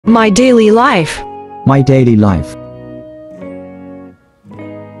My daily life. My daily life.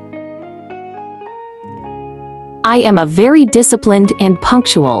 I am a very disciplined and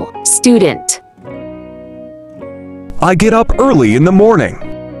punctual student. I get up early in the morning.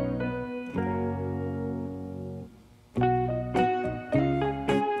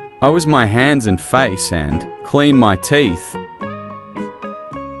 I wash my hands and face and clean my teeth.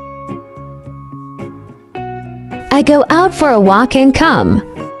 I go out for a walk and come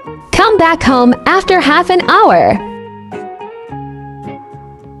back home after half an hour.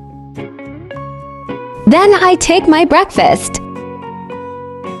 Then I take my breakfast.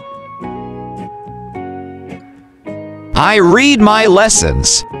 I read my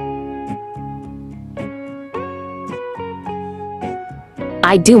lessons.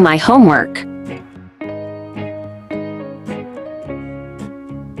 I do my homework.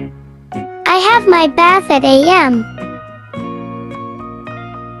 I have my bath at a.m.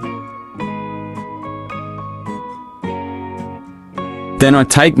 Then I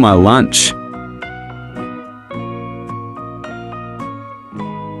take my lunch.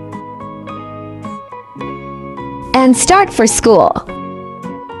 And start for school.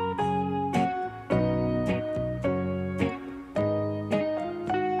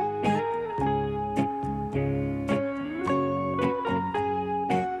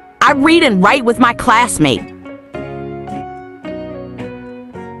 I read and write with my classmate.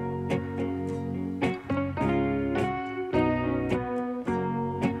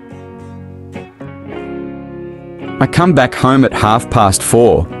 I come back home at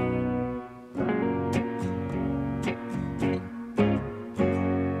 4:30.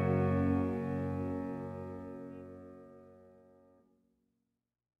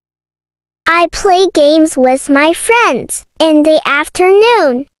 I play games with my friends in the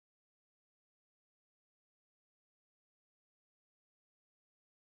afternoon.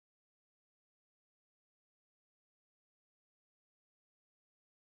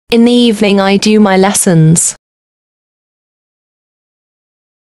 In the evening I do my lessons.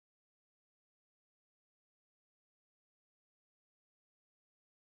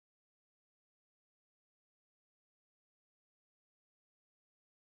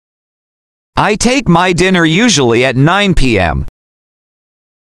 I take my dinner usually at 9 p.m.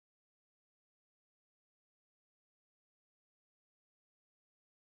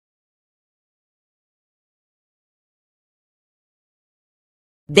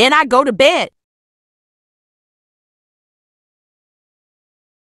 Then I go to bed.